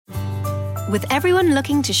With everyone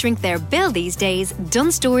looking to shrink their bill these days,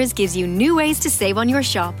 Dunnes Stores gives you new ways to save on your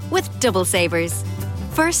shop with double savers.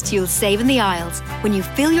 First, you'll save in the aisles when you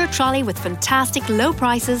fill your trolley with fantastic low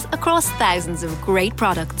prices across thousands of great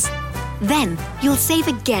products. Then, you'll save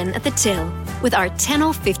again at the till with our 10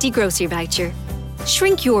 off 50 grocery voucher.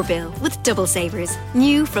 Shrink your bill with double savers,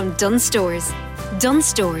 new from Dunnes Stores. Dunnes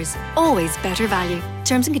Stores, always better value.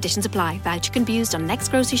 Terms and conditions apply. Voucher can be used on next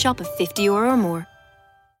grocery shop of €50 or more.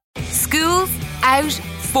 School's out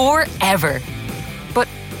forever. But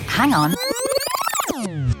hang on.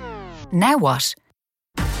 Now what?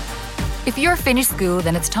 If you're finished school,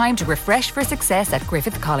 then it's time to refresh for success at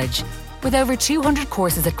Griffith College. With over 200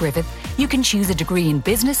 courses at Griffith, you can choose a degree in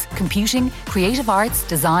business, computing, creative arts,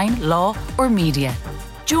 design, law, or media.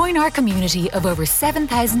 Join our community of over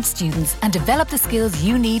 7,000 students and develop the skills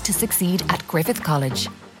you need to succeed at Griffith College.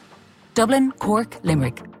 Dublin, Cork,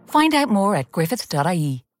 Limerick. Find out more at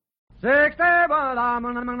griffith.ie. The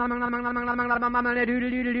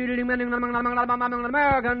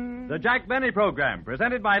Jack Benny Program,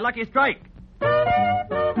 presented by Lucky Strike.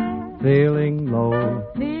 Feeling low,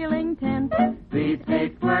 feeling tense. These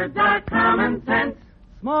 8 words are common sense.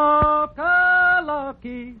 smoke a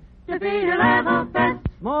Lucky. To be your level best.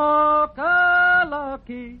 Smoke a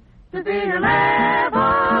Lucky. To be your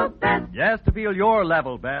level best. Yes, to feel your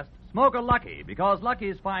level best, smoke a Lucky, because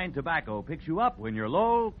Lucky's fine tobacco picks you up when you're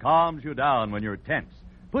low, calms you down when you're tense,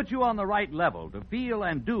 puts you on the right level to feel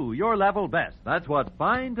and do your level best. That's what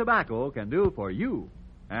fine tobacco can do for you.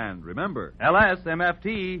 And remember,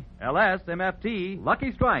 LSMFT, LSMFT.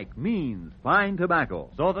 Lucky Strike means fine tobacco.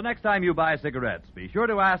 So the next time you buy cigarettes, be sure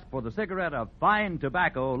to ask for the cigarette of fine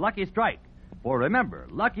tobacco, Lucky Strike. For remember,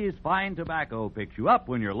 Lucky's fine tobacco picks you up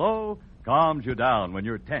when you're low, calms you down when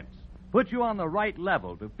you're tense, puts you on the right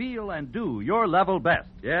level to feel and do your level best.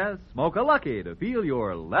 Yes, smoke a Lucky to feel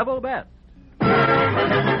your level best.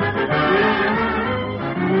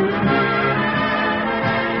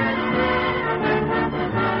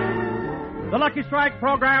 The Lucky Strike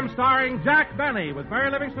program starring Jack Benny with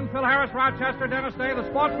Mary Livingston, Phil Harris, Rochester, Dennis Day, the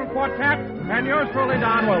Sportsman Quartet, and yours truly,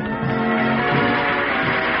 Don Wilson.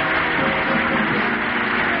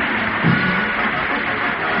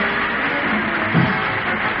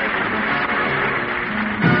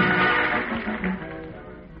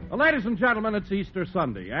 Ladies and gentlemen, it's Easter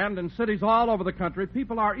Sunday, and in cities all over the country,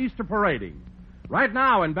 people are Easter parading. Right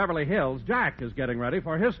now in Beverly Hills, Jack is getting ready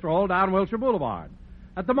for his stroll down Wilshire Boulevard.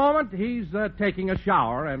 At the moment, he's taking a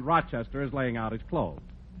shower, and Rochester is laying out his clothes.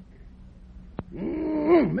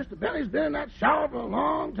 Mr. Benny's been in that shower for a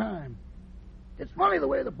long time. It's funny the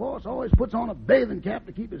way the boss always puts on a bathing cap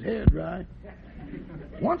to keep his hair dry.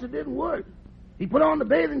 Once it didn't work. He put on the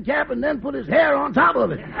bathing cap and then put his hair on top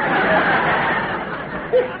of it.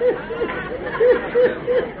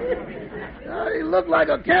 He looked like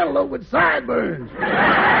a cantaloupe with sideburns.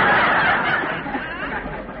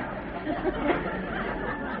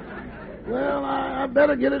 Well, I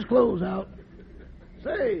better get his clothes out.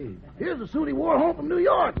 Say, here's the suit he wore home from New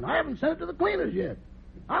York, and I haven't sent it to the cleaners yet.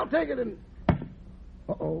 I'll take it and...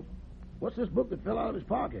 Uh-oh. What's this book that fell out of his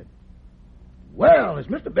pocket? Well, it's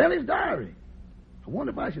Mr. Benny's diary. I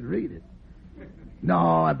wonder if I should read it.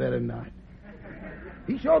 No, I better not.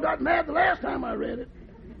 He sure got mad the last time I read it.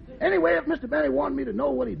 Anyway, if Mr. Benny wanted me to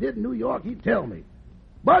know what he did in New York, he'd tell me.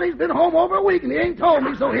 But he's been home over a week and he ain't told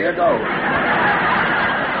me, so here goes.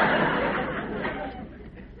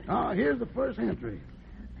 Here's the first entry.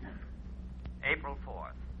 April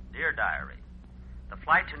 4th. Dear Diary, the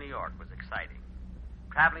flight to New York was exciting.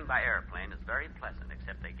 Traveling by airplane is very pleasant,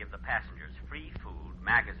 except they give the passengers free food,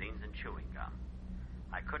 magazines, and chewing gum.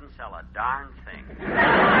 I couldn't sell a darn thing.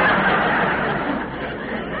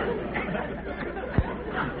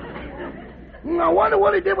 I wonder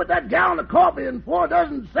what he did with that gallon of coffee and 4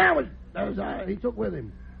 dozen sandwiches he took with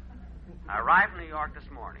him. I arrived in New York this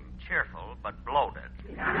morning, cheerful but bloated.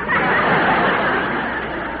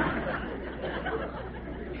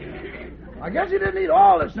 I guess he didn't eat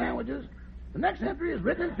all the sandwiches. The next entry is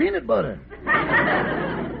written in peanut butter.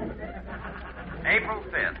 April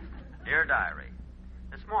 5th. Dear Diary,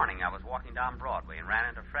 this morning I was walking down Broadway and ran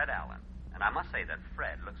into Fred Allen, and I must say that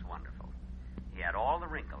Fred looks wonderful. He had all the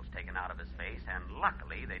wrinkles taken out of his face, and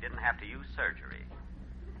luckily they didn't have to use surgery.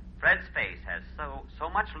 Fred's face has so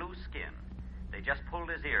much loose skin, they just pulled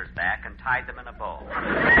his ears back and tied them in a bow.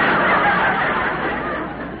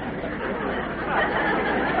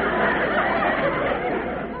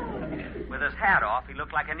 With his hat off, he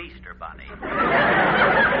looked like an Easter bunny.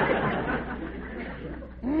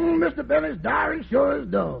 Mr. Benny's diary sure is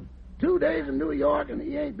dull. 2 days in New York, and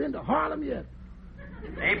he ain't been to Harlem yet.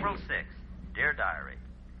 April 6th. Dear Diary,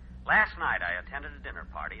 Last night I attended a dinner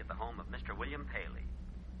party at the home of Mr. William Paley.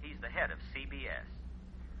 He's the head of CBS.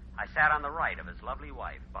 I sat on the right of his lovely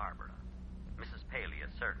wife, Barbara. Mrs. Paley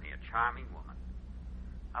is certainly a charming woman.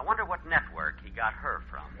 I wonder what network he got her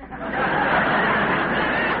from.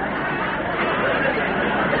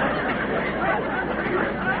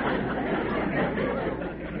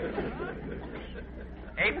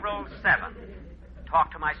 April 7th.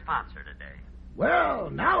 Talk to my sponsor today. Well,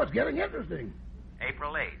 now it's getting interesting.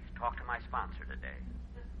 April 8th. Talk to my sponsor today.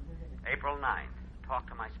 April 9th. Talk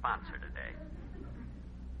to my sponsor today.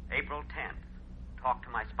 April 10th. Talk to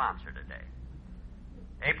my sponsor today.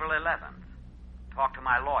 April 11th. Talk to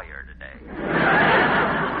my lawyer today.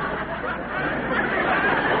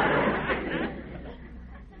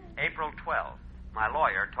 April 12th. My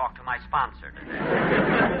lawyer talked to my sponsor today.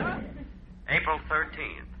 April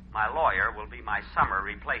 13th. My lawyer will be my summer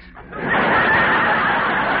replacement.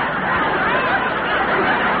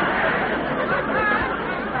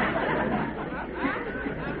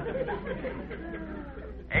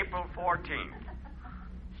 April 14th.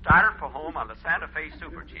 Started for home on the Santa Fe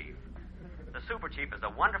Super Chief. The Super Chief is a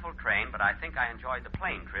wonderful train, but I think I enjoyed the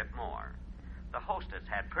plane trip more. The hostess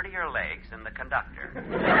had prettier legs than the conductor.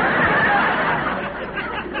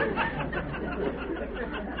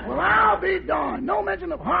 Well, I'll be darned. No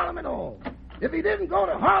mention of Harlem at all. If he didn't go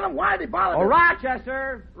to Harlem, why'd he bother? Oh,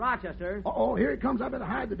 Rochester! Rochester. Uh-oh, here he comes. I better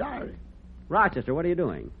hide the diary. Rochester, what are you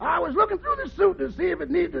doing? I was looking through the suit to see if it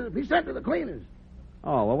needs to be sent to the cleaners.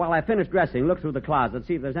 Oh, well, while I finish dressing, look through the closet,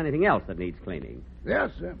 see if there's anything else that needs cleaning.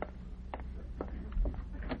 Yes, sir.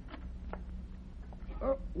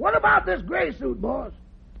 What about this gray suit, boss?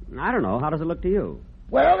 I don't know. How does it look to you?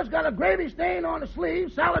 Well, it's got a gravy stain on the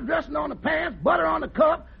sleeve, salad dressing on the pants, butter on the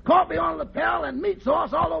cuff, coffee on the lapel, and meat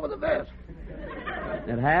sauce all over the vest.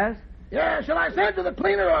 It has? Yeah, shall I send it to the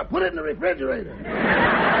cleaner or put it in the refrigerator?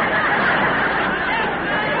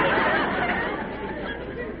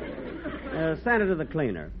 Send it to the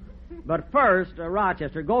cleaner. But first,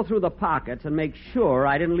 Rochester, go through the pockets and make sure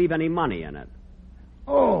I didn't leave any money in it.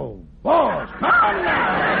 Oh, boss, come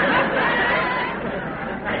now.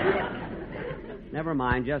 Never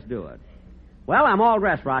mind, just do it. Well, I'm all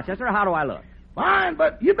dressed, Rochester. How do I look? Fine,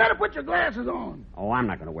 but you better put your glasses on. Oh, I'm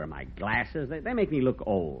not going to wear my glasses. They make me look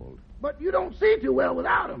old. But you don't see too well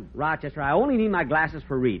without them. Rochester, I only need my glasses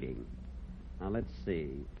for reading. Now, let's see.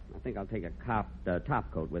 I think I'll take a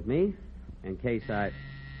top coat with me in case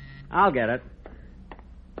I'll get it.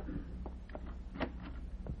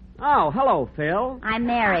 Oh, hello, Phil. I'm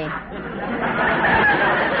Mary.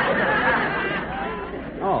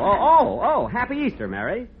 Oh, happy Easter,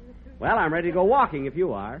 Mary. Well, I'm ready to go walking if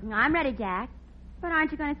you are. I'm ready, Jack. But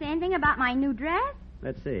aren't you going to say anything about my new dress?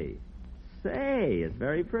 Let's see. Say, it's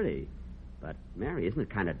very pretty. But, Mary, isn't it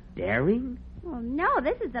kind of daring? Well, no,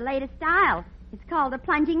 this is the latest style. It's called a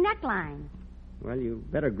plunging neckline. Well, you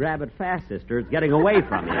better grab it fast, sister. It's getting away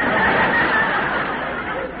from you.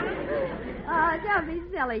 Oh, don't be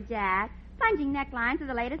silly, Jack. Plunging necklines are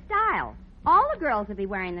the latest style. All the girls will be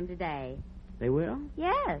wearing them today. They will?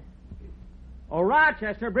 Yes. Oh,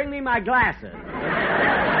 Rochester, bring me my glasses.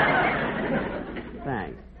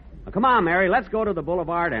 Thanks. Well, come on, Mary. Let's go to the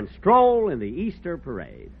boulevard and stroll in the Easter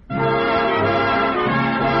parade.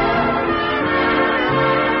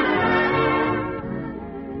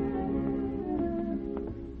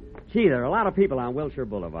 Gee, there are a lot of people on Wilshire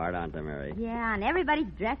Boulevard, aren't there, Mary? Yeah, and everybody's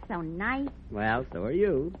dressed so nice. Well, so are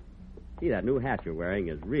you. Gee, that new hat you're wearing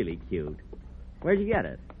is really cute. Where'd you get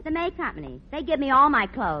it? The May Company. They give me all my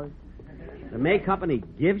clothes. The May Company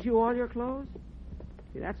gives you all your clothes?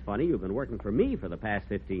 See, that's funny. You've been working for me for the past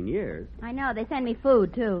 15 years. I know. They send me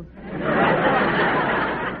food, too.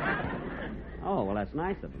 Oh, well, that's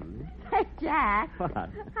nice of them. Hey, Jack. What?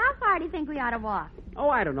 How far do you think we ought to walk? Oh,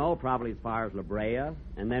 I don't know. Probably as far as La Brea,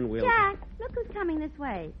 and then we'll... Jack, look who's coming this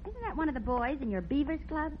way. Isn't that one of the boys in your Beavers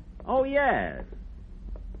Club? Oh, yes.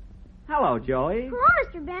 Hello, Joey. Hello,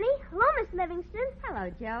 Mr. Benny. Hello, Miss Livingston.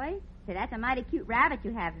 Hello, Joey. Say, that's a mighty cute rabbit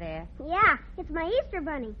you have there. Yeah, it's my Easter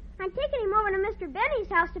bunny. I'm taking him over to Mr. Benny's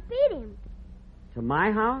house to feed him. To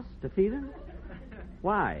my house to feed him?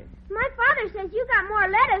 Why? My father says you got more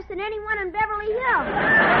lettuce than anyone in Beverly Hills.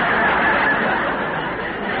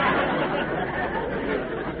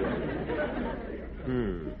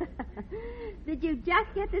 Did you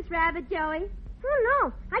just get this rabbit, Joey? Oh,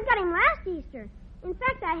 no. I got him last Easter. In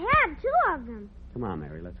fact, I had 2 of them. Come on,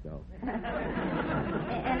 Mary, let's go. In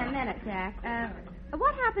a minute, Jack.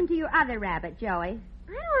 What happened to your other rabbit, Joey?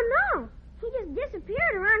 I don't know. He just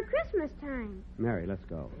disappeared around Christmas time. Mary, let's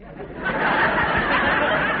go.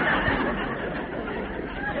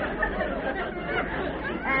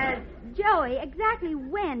 Joey, exactly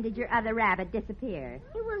when did your other rabbit disappear?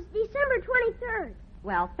 It was December 23rd.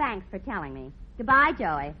 Well, thanks for telling me. Goodbye,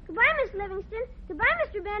 Joey. Goodbye, Miss Livingston. Goodbye,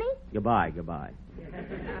 Mr. Benny. Goodbye, goodbye.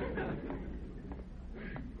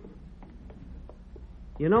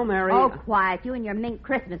 You know, Mary... Oh, quiet. You and your mink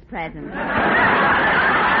Christmas presents.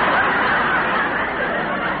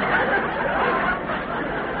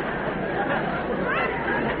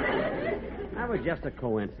 That was just a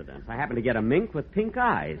coincidence. I happened to get a mink with pink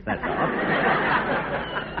eyes, that's all.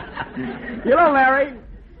 You know, Mary,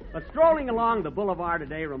 but strolling along the boulevard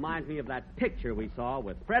today reminds me of that picture we saw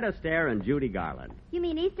with Fred Astaire and Judy Garland. You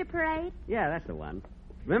mean Easter Parade? Yeah, that's the one.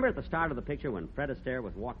 Remember at the start of the picture when Fred Astaire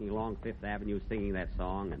was walking along Fifth Avenue singing that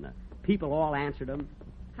song and the people all answered him?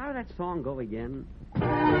 How did that song go again?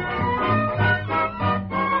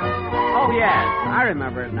 Oh, yes, I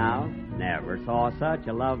remember it now. Never saw such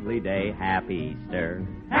a lovely day. Happy Easter.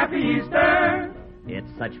 Happy Easter.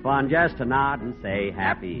 It's such fun just to nod and say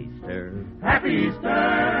Happy Easter. Happy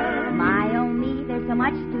Easter. My, oh, me, there's so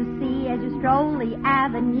much to see as you stroll the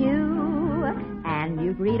avenue. And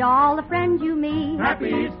you greet all the friends you meet. Happy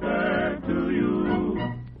Easter to you.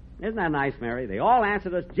 Isn't that nice, Mary? They all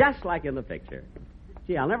answered us just like in the picture.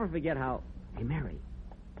 Gee, I'll never forget how... Hey, Mary,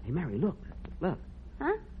 look. Look.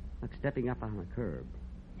 Huh? Look, stepping up on the curb.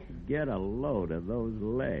 Get a load of those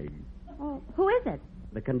legs. Oh, who is it?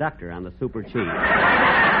 The conductor on the Super Chief. Now,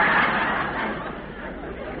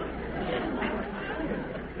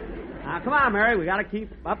 come on, Mary. We got to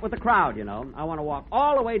keep up with the crowd, you know. I want to walk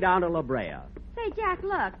all the way down to La Brea. Say, Jack,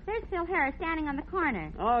 look. There's Phil Harris standing on the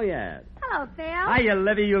corner. Oh, yes. Hello, Phil. Hiya,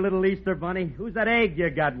 Livy, you little Easter bunny. Who's that egg you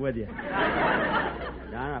got with you?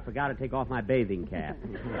 Darn, I forgot to take off my bathing cap.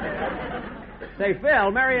 Say,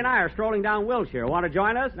 Phil, Mary and I are strolling down Wilshire. Want to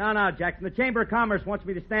join us? No, Jackson. The Chamber of Commerce wants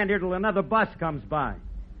me to stand here till another bus comes by.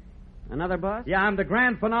 Another bus? Yeah, I'm the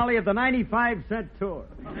grand finale of the 95-cent tour.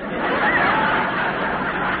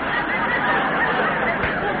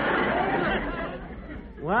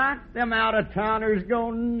 What? Them out-of-towners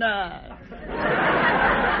go nuts.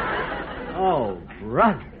 Oh,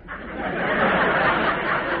 brother.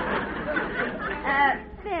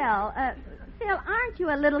 Phil, aren't you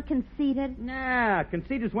a little conceited? Nah,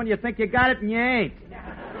 conceit is when you think you got it and you ain't.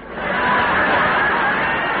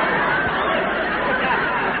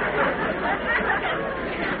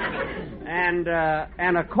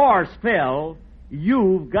 And of course, Phil,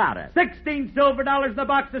 you've got it. 16 silver dollars in the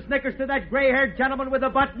box of Snickers to that gray-haired gentleman with a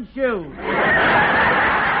button shoe.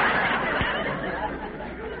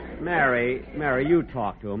 Mary, you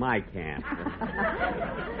talk to him. I can't.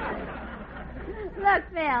 Look,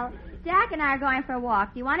 Phil, Jack and I are going for a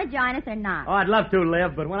walk. Do you want to join us or not? Oh, I'd love to,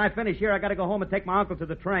 Liv, but when I finish here, I got to go home and take my uncle to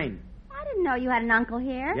the train. I didn't know you had an uncle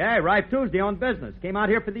here. Yeah, arrived Tuesday on business. Came out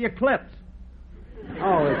here for the eclipse.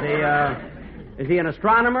 Oh, is he an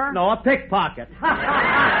astronomer? No, a pickpocket.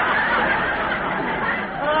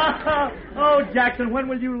 Oh, Jackson, when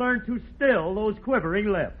will you learn to still those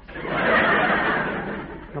quivering lips?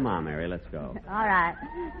 Come on, Mary, let's go. All right.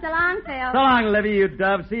 So long, Phil. So long, Livy, you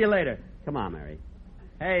dove. See you later. Come on, Mary.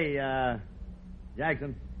 Hey,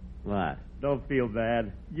 Jackson. What? Don't feel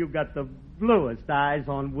bad. You got the bluest eyes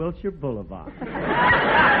on Wilshire Boulevard.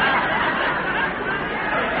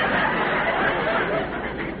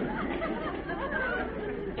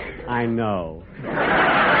 I know.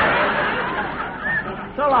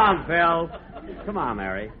 So long, Phil. Come on,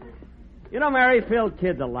 Mary. You know, Mary, Phil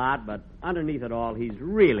kids a lot, but underneath it all, he's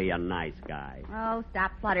really a nice guy. Oh,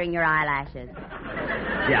 stop fluttering your eyelashes.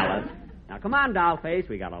 Jealous. Now, come on, dollface.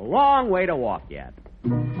 We got a long way to walk yet.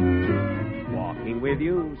 Walking with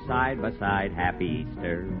you side by side. Happy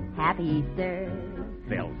Easter. Happy Easter.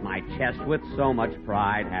 Fills my chest with so much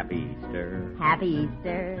pride. Happy Easter. Happy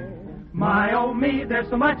Easter. My, oh, me, there's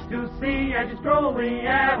so much to see as you stroll the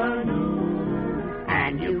avenue.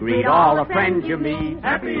 And you greet all the friends you meet.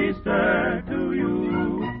 Happy Easter to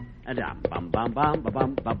you. Bum bum bum bum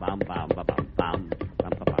bum bum bum bum bum bum bum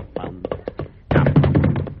bum bum.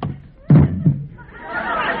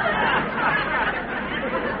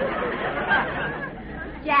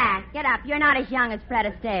 Jack, get up. You're not as young as Fred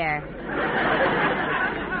Astaire.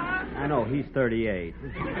 I know, he's 38.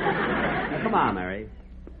 Now, come on, Mary.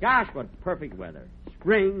 Gosh, what perfect weather.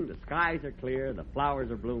 Spring, the skies are clear, the flowers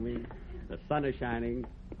are blooming, the sun is shining.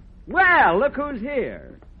 Well, look who's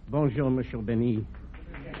here. Bonjour, Monsieur Benny.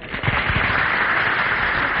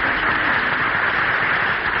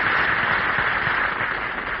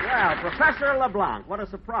 Well, Professor LeBlanc, what a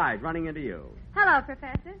surprise running into you. Hello,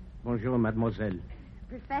 Professor. Bonjour, mademoiselle.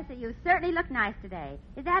 Professor, you certainly look nice today.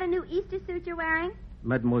 Is that a new Easter suit you're wearing?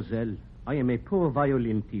 Mademoiselle, I am a poor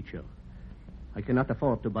violin teacher. I cannot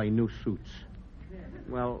afford to buy new suits.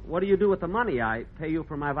 Well, what do you do with the money I pay you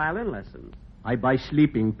for my violin lessons? I buy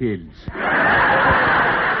sleeping pills.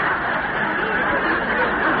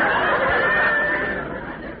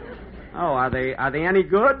 Oh, are they any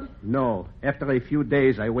good? No. After a few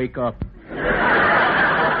days, I wake up.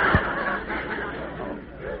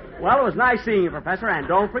 Well, it was nice seeing you, Professor, and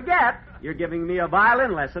don't forget, you're giving me a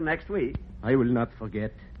violin lesson next week. I will not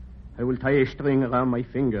forget. I will tie a string around my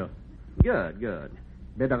finger. Good.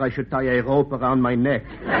 Better I should tie a rope around my neck.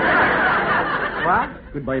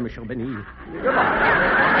 What? Goodbye, Monsieur Benny.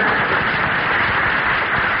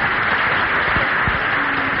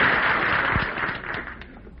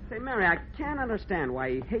 Say, Mary, I can't understand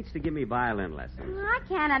why he hates to give me violin lessons. I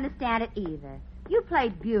can't understand it either. You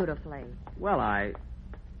played beautifully. Well,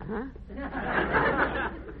 Huh?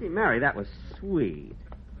 Hey, Mary, that was sweet.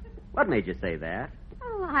 What made you say that?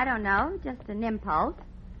 Oh, I don't know. Just an impulse.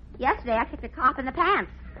 Yesterday, I kicked a cop in the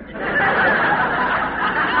pants.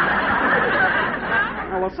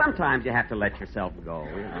 Oh, well, sometimes you have to let yourself go,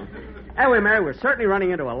 you know. Anyway, Mary, we're certainly running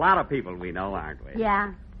into a lot of people we know, aren't we?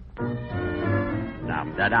 Yeah.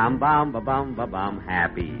 Dum-da-dum-bum-ba-bum-ba-bum.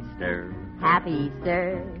 Happy Easter. Happy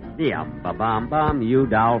Easter. Yum-ba-bum-bum, you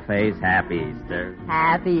doll face. Happy Easter.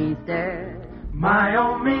 Happy Easter. My,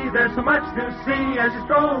 oh, me, there's so much to see as you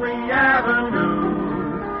stroll the avenue.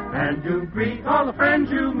 And you greet all the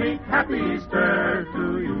friends you meet. Happy Easter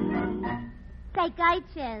to you. Say,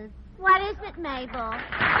 Geitches, what is it, Mabel?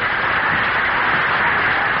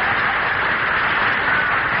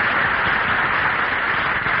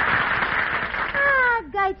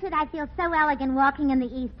 Gertrude, I feel so elegant walking in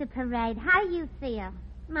the Easter parade. How do you feel?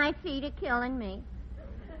 My feet are killing me.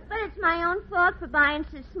 But it's my own fault for buying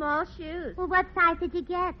such small shoes. Well, what size did you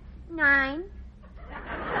get? 9.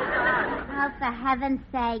 Oh, for heaven's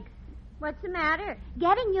sakes. What's the matter?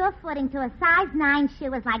 Getting your footing to a size 9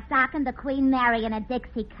 shoe is like docking the Queen Mary in a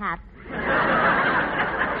Dixie cup.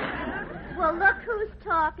 Well, look who's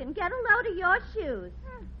talking. Get a load of your shoes.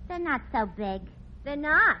 They're not so big. They're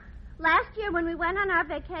not. Last year when we went on our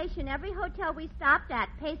vacation, every hotel we stopped at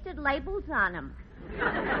pasted labels on them.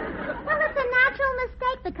 Well, it's a natural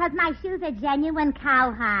mistake because my shoes are genuine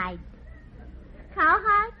cowhides.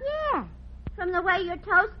 Cowhide? Yeah. From the way your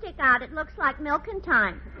toes stick out, it looks like milking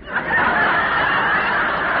time.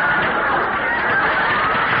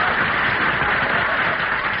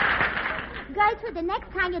 Gertrude, the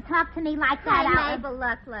next time you talk to me like that, Hey, Mabel,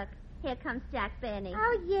 look. Here comes Jack Benny.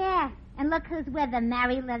 Oh, yeah. And look who's with her,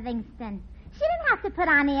 Mary Livingston. She didn't have to put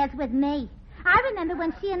on airs with me. I remember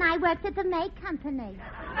when she and I worked at the May Company.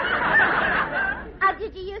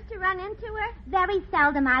 Did you used to run into her? Very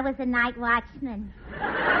seldom. I was a night watchman.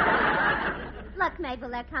 Look, Mabel,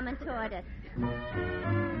 they're coming toward us.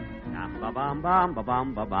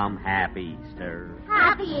 Bum-ba-bum-bum-ba-bum-ba-bum. Happy Easter.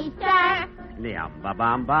 Happy Easter.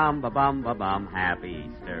 Bum-ba-bum-bum-ba-bum. Happy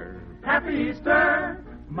Easter. Happy Easter.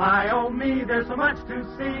 My, oh, me, there's so much to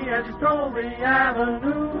see as you stroll the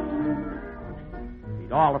avenue.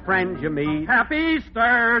 Meet all the friends you meet. Happy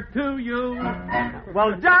Easter to you.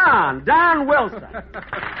 Well, Don Wilson.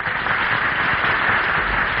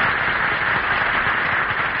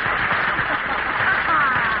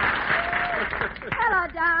 Hello,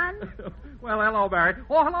 Don. Well, hello, Barry.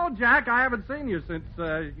 Oh, hello, Jack. I haven't seen you since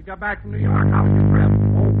you got back from New York. How was your trip?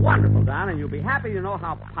 Oh, wonderful, Don, and you'll be happy to know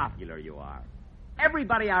how popular you are.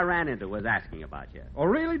 Everybody I ran into was asking about you. Oh,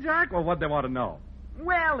 really, Jack? Well, what'd they want to know?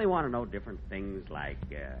 Well, they want to know different things like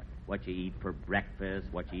what you eat for breakfast,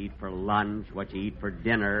 what you eat for lunch, what you eat for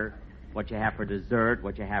dinner, what you have for dessert,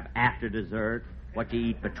 what you have after dessert, what you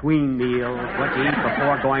eat between meals, what you eat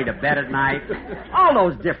before going to bed at night. All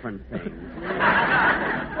those different things.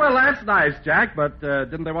 Well, that's nice, Jack, but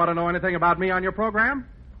didn't they want to know anything about me on your program?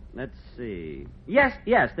 Let's see. Yes,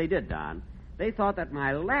 they did, Don. They thought that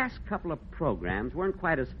my last couple of programs weren't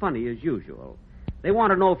quite as funny as usual. They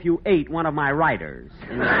want to know if you ate one of my writers.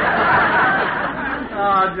 Oh,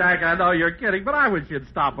 Jack, I know you're kidding, but I wish you'd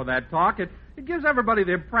stop with that talk. It gives everybody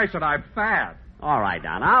the impression I'm fat. All right,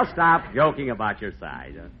 Don, I'll stop joking about your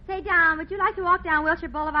size. Say, Don, would you like to walk down Wilshire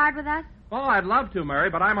Boulevard with us? Oh, I'd love to,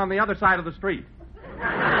 Mary, but I'm on the other side of the street.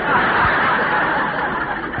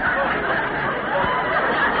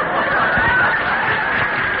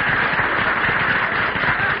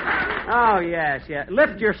 Oh, yes.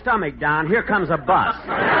 Lift your stomach, Don. Here comes a bus.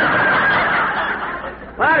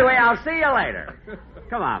 Well, anyway, I'll see you later.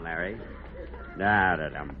 Come on, Mary.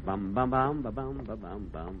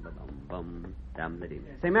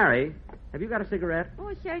 Say, Mary, have you got a cigarette?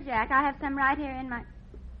 Oh, sure, Jack. I have some right here in my...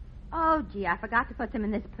 Oh, gee, I forgot to put them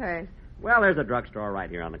in this purse. Well, there's a drugstore right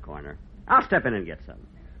here on the corner. I'll step in and get some.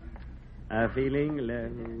 Feeling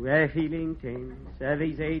low, feeling tense.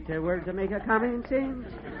 These 8 words to make a common sense.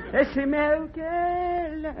 Smell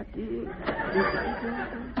lucky.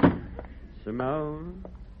 Simone.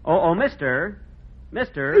 Oh, mister.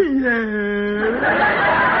 Mister.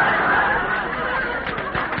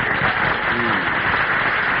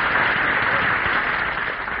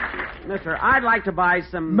 Mister, I'd like to buy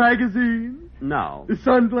some... Magazines? No.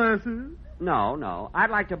 Sunglasses? No. I'd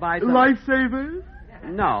like to buy some... Lifesavers?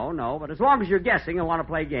 No, but as long as you're guessing and want to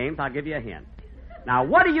play games, I'll give you a hint. Now,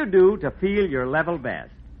 what do you do to feel your level best?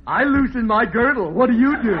 I loosen my girdle. What do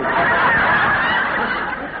you do?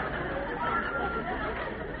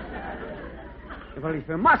 Well, if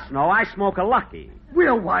you must know, I smoke a Lucky.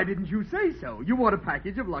 Well, why didn't you say so? You want a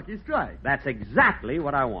package of Lucky Strikes. That's exactly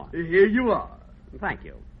what I want. Here you are. Thank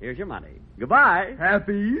you. Here's your money. Goodbye.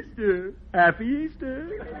 Happy Easter. Happy Easter.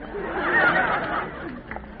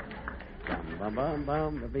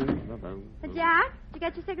 Jack, did you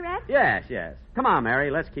get your cigarette? Yes. Come on,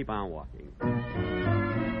 Mary. Let's keep on walking.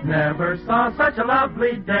 Never saw such a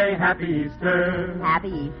lovely day. Happy Easter. Happy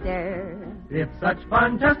Easter. It's such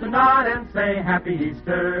fun just to nod and say Happy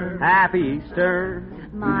Easter. Happy Easter.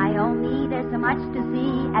 My oh me, there's so much to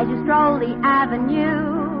see as you stroll the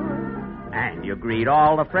avenue. And you greet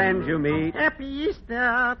all the friends you meet. Happy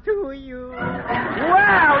Easter to you.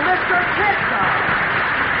 Well, Mr. Kitzel!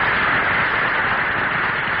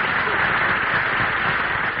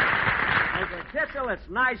 Kitzel, it's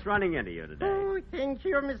nice running into you today. Oh, thank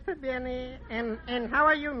you, Mr. Benny. And how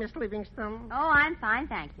are you, Miss Livingston? Oh, I'm fine,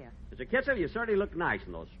 thank you. Mr. Kitzel, you certainly look nice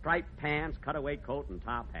in those striped pants, cutaway coat, and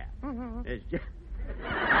top hat. Mm-hmm. It's just...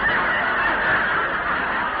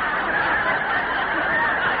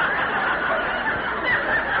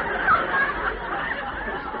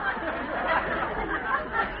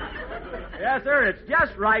 Yes, sir, it's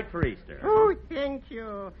just right for Easter. Oh, thank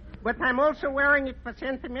you. But I'm also wearing it for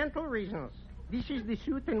sentimental reasons. This is the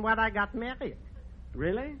suit in what I got married.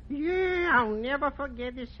 Really? Yeah, I'll never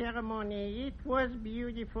forget the ceremony. It was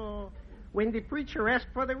beautiful. When the preacher asked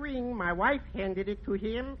for the ring, my wife handed it to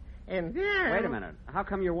him, and then... Wait a minute. How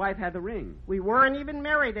come your wife had the ring? We weren't even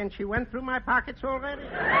married, and she went through my pockets already.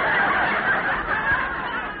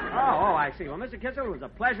 Oh, I see. Well, Mr. Kitzel, it was a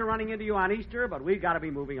pleasure running into you on Easter, but we've got to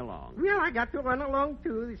be moving along. Well, I got to run along,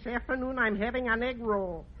 too. This afternoon, I'm having an egg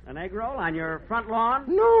roll. An egg roll on your front lawn?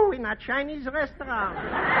 No, in a Chinese restaurant.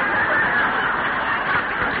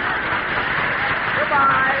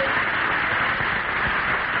 Goodbye.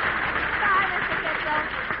 Bye, Mr.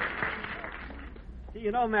 Kitzel.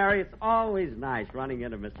 You know, Mary, it's always nice running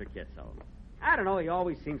into Mr. Kitzel. I don't know, he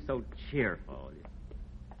always seems so cheerful.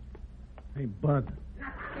 Hey, Bud.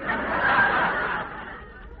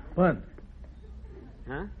 Bud.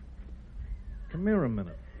 Huh? Come here a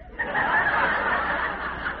minute.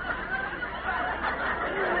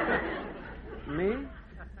 Me?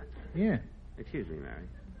 Yeah. Excuse me, Mary.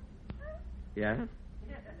 Yes?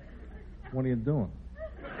 What are you doing?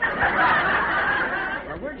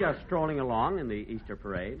 Well, we're just strolling along in the Easter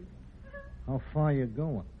parade. How far are you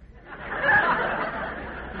going?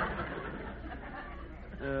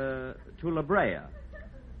 To La Brea.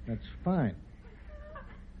 That's fine.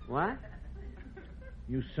 What?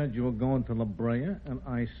 You said you were going to La Brea, and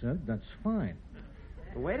I said that's fine.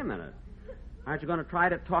 Well, wait a minute. Aren't you going to try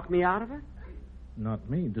to talk me out of it? Not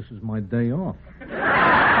me. This is my day off.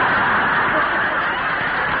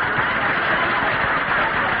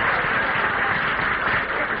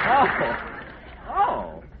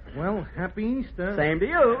 Oh. Well, happy Easter. Same to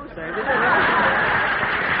you. Same to you.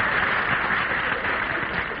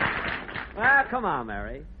 Well, come on,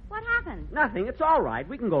 Mary. What happened? Nothing. It's all right.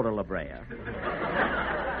 We can go to La Brea.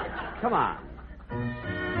 Come on.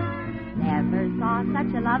 Never saw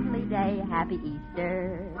such a lovely day. Happy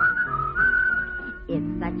Easter.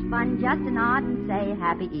 It's such fun just to nod and say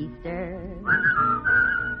Happy Easter.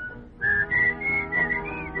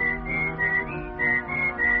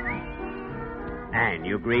 And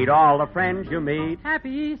you greet all the friends you meet. Happy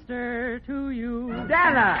Easter to you.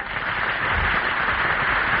 Dana!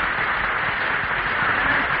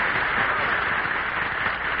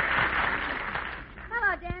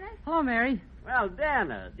 Hello, Dennis. Hello, Mary. Well,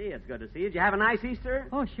 Dana, gee, it's good to see you. Did you have a nice Easter?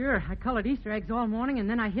 Oh, sure. I colored Easter eggs all morning, and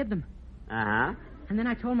then I hid them. Uh-huh. And then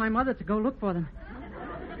I told my mother to go look for them.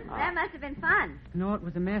 That must have been fun. No, it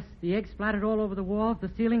was a mess. The eggs splattered all over the walls, the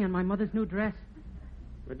ceiling, and my mother's new dress.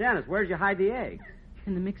 But, Dennis, where'd you hide the eggs?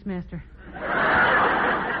 In the Mixmaster.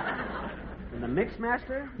 In the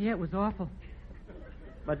Mixmaster? Yeah, it was awful.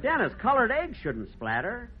 But, Dennis, colored eggs shouldn't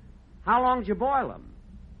splatter. How long did you boil them?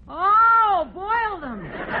 Oh, boiled them.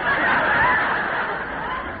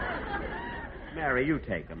 Mary, you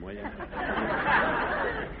take them, will you?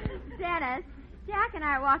 Dennis, Jack and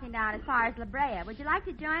I are walking down as far as La Brea. Would you like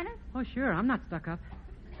to join us? Oh, sure. I'm not stuck up.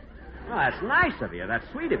 Oh, that's nice of you. That's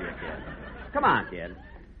sweet of you, kid. Come on, kid.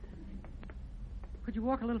 Could you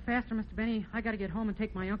walk a little faster, Mr. Benny? I got to get home and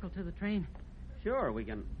take my uncle to the train. Sure, we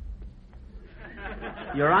can.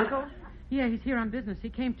 Your uncle? Yeah, he's here on business. He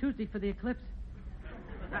came Tuesday for the eclipse.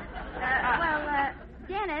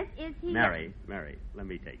 Dennis, is he... Mary, let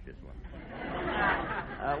me take this one.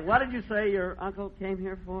 What did you say your uncle came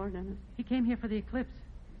here for, Dennis? He came here for the eclipse.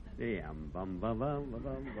 He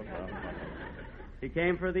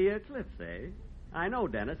came for the eclipse, eh? I know,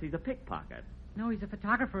 Dennis. He's a pickpocket. No, he's a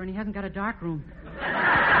photographer, and he hasn't got a dark room.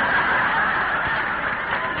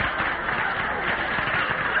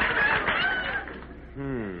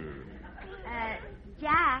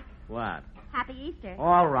 Jack. What? Happy Easter.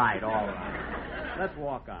 All right. Let's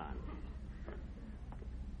walk on.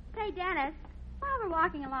 Say, Dennis, while we're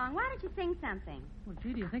walking along, why don't you sing something? Well,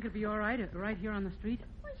 gee, do you think it'd be all right right here on the street?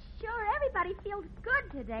 Well, sure. Everybody feels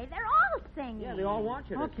good today. They're all singing. Yeah, they all want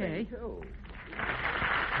you to sing, too.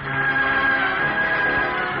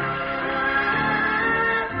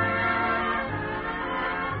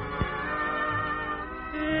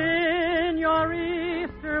 In your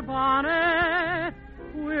Easter bonnet,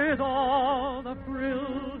 with all the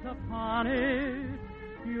frills upon it,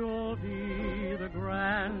 you'll be the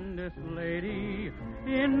grandest lady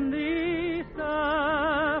in the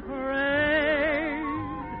Easter parade.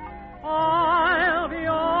 I'll be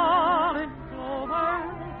all in clover,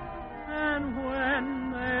 and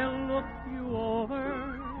when they look you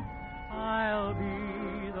over, I'll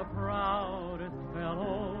be the proudest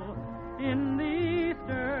fellow in the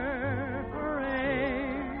Easter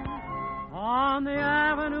parade. On the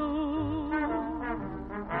avenue,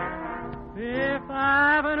 Fifth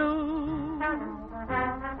Avenue,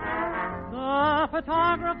 the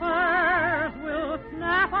photographers will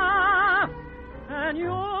snap us, and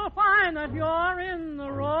you'll find that you're in the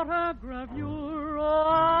rotogravure. Oh,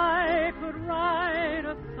 I could write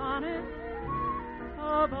a sonnet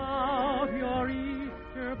about your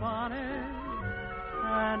Easter bonnet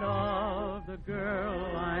and of the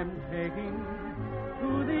girl I'm taking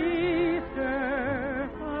to the Easter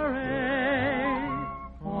parade.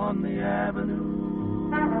 On the avenue,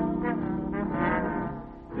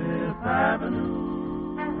 Fifth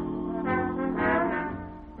Avenue,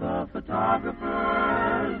 the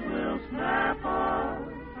photographers will snap us,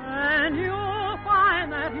 and you'll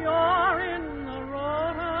find that you're in the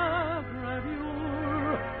rotogravure.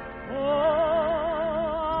 Oh,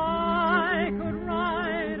 I could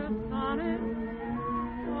write a sonnet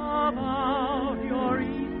about your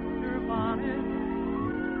Easter bonnet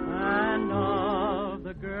and of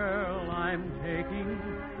the girl I'm taking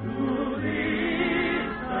to the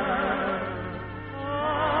Easter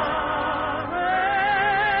parade.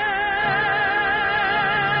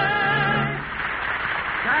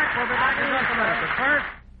 Jack will be back in just a minute, but first...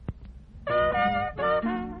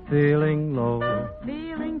 Feeling low,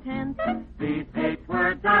 Feeling tense. these 8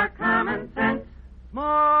 words are common sense.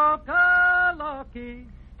 Smoke a Lucky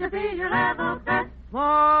to be your level best.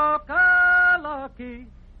 Smoke a Lucky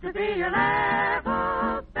to be your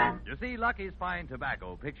level best. You see, Lucky's fine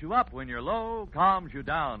tobacco picks you up when you're low, calms you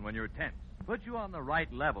down when you're tense, puts you on the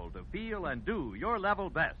right level to feel and do your level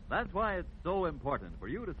best. That's why it's so important for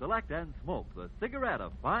you to select and smoke the cigarette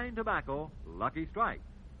of fine tobacco, Lucky Strike.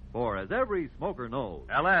 For as every smoker knows,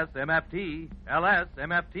 LSMFT,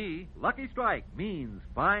 Lucky Strike means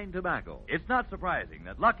fine tobacco. It's not surprising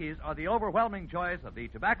that Lucky's are the overwhelming choice of the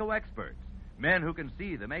tobacco experts. Men who can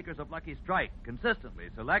see the makers of Lucky Strike consistently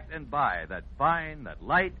select and buy that fine, that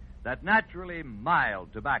light, that naturally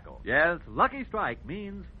mild tobacco. Yes, Lucky Strike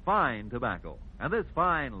means fine tobacco. And this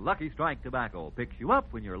fine Lucky Strike tobacco picks you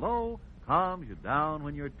up when you're low, calms you down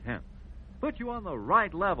when you're tense, puts you on the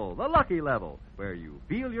right level, the lucky level, where you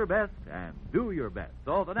feel your best and do your best.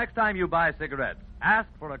 So the next time you buy cigarettes, ask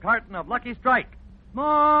for a carton of Lucky Strike.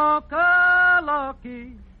 Smoke a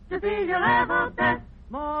Lucky to be your level best.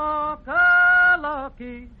 Smoke a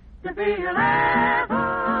Lucky to be your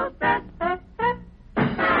level best.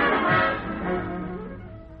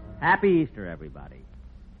 Happy Easter, everybody.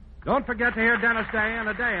 Don't forget to hear Dennis Day and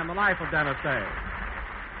A Day in the Life of Dennis Day.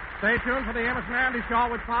 Stay tuned for the Amos and Andy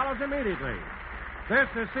Show, which follows immediately. This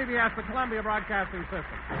is CBS, the Columbia Broadcasting System.